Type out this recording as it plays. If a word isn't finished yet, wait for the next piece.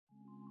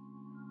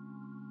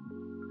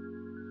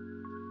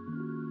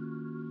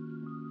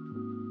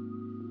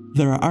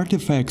There are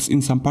artifacts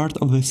in some part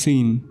of the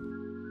scene.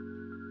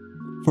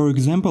 For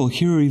example,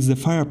 here is the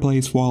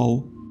fireplace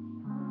wall.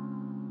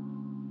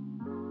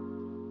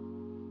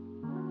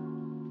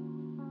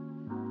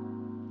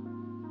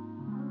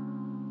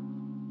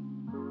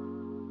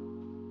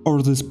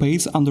 Or the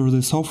space under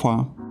the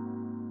sofa.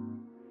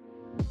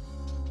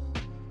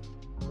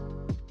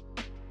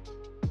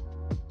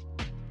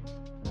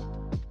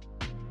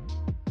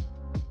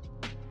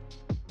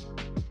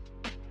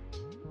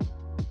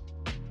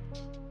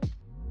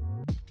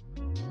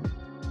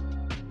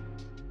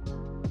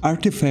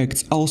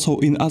 Artifacts also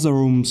in other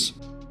rooms.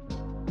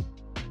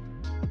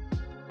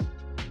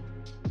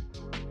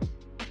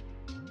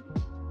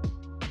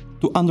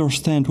 To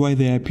understand why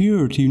they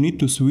appeared, you need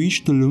to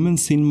switch to Lumion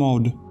Scene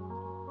mode.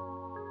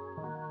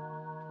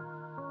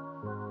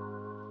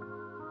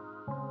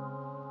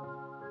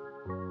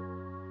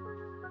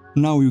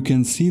 Now you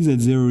can see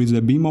that there is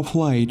a beam of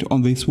light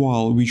on this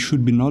wall which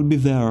should not be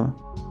there.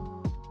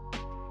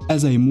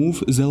 As I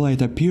move, the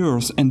light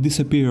appears and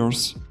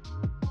disappears.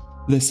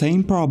 The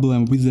same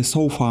problem with the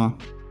sofa.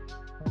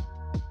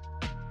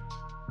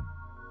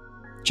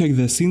 Check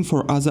the scene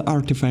for other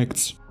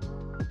artifacts.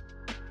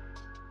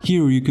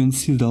 Here you can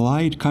see the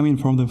light coming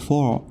from the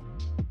floor.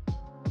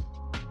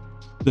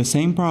 The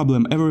same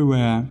problem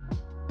everywhere.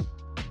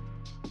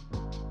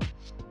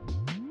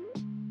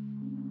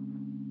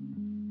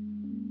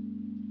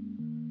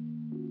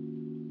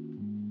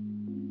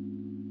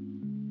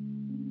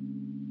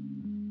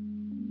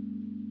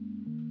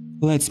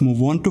 Let's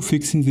move on to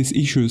fixing these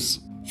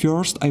issues.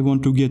 First, I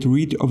want to get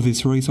rid of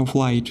these rays of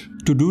light.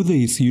 To do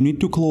this, you need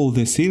to clothe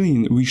the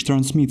ceiling which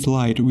transmits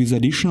light with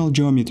additional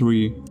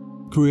geometry.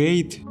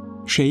 Create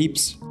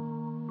Shapes,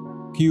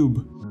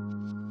 Cube.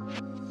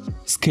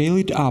 Scale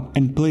it up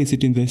and place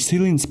it in the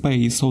ceiling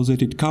space so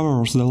that it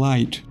covers the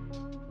light.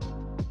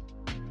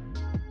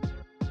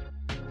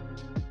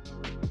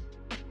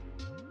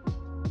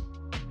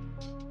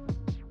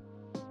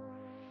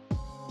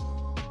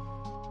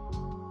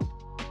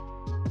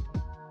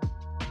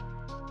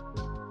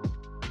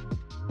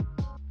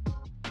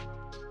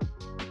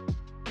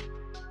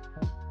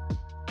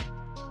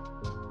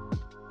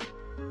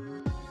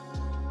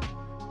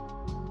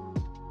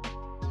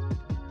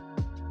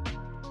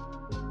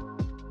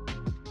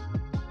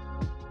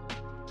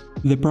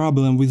 The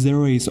problem with the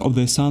rays of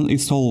the sun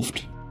is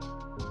solved.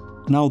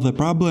 Now the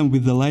problem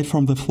with the light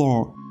from the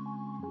floor.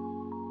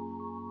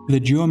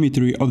 The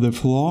geometry of the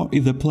floor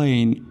is a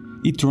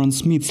plane. It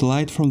transmits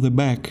light from the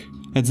back.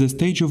 At the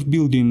stage of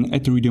building a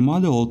 3D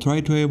model, try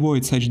to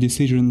avoid such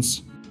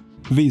decisions.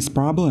 This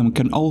problem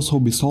can also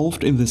be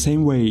solved in the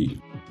same way.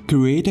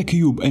 Create a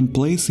cube and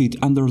place it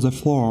under the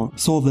floor,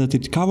 so that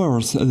it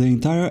covers the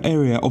entire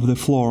area of the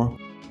floor.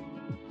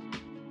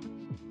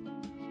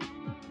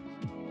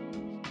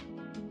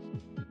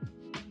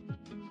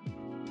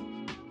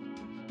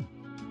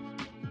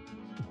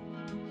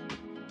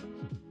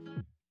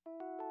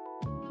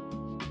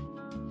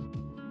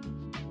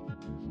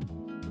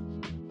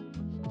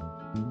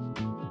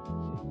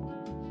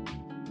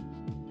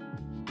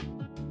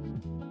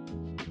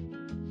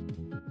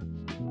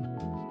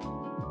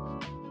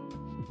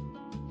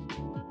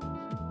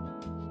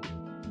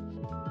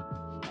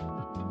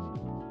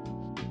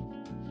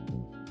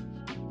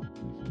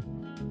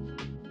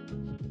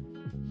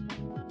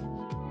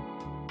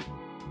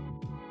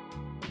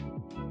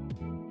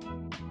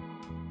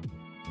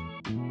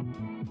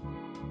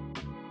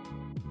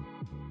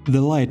 The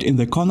light in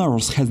the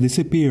corners has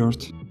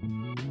disappeared.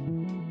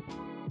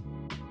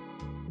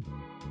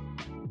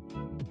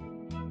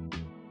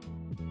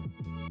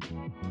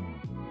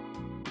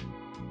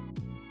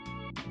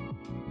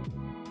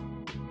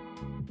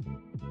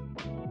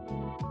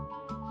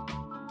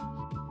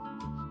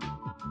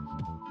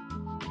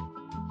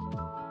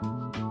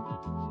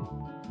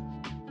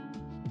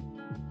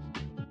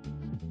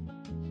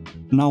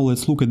 Now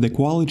let's look at the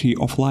quality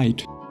of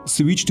light.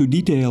 Switch to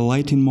detail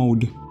lighting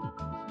mode.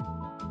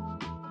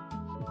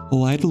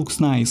 Light looks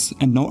nice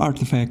and no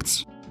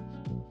artifacts.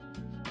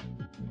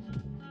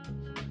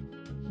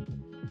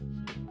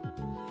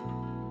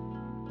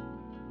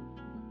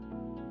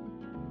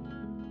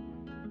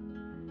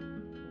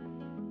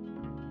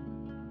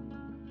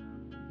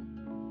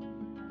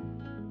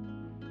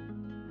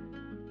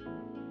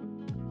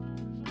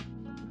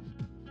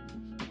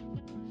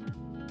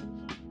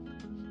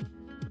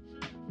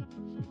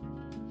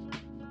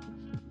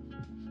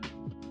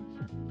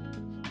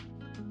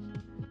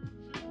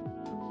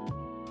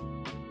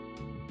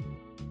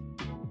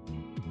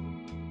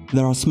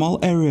 There are small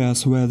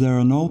areas where there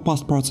are no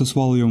post-process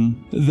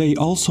volume. They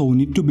also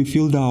need to be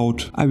filled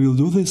out. I will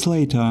do this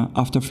later,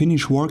 after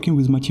finish working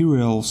with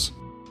materials.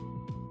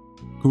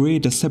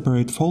 Create a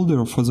separate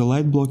folder for the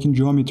light blocking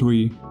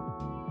geometry.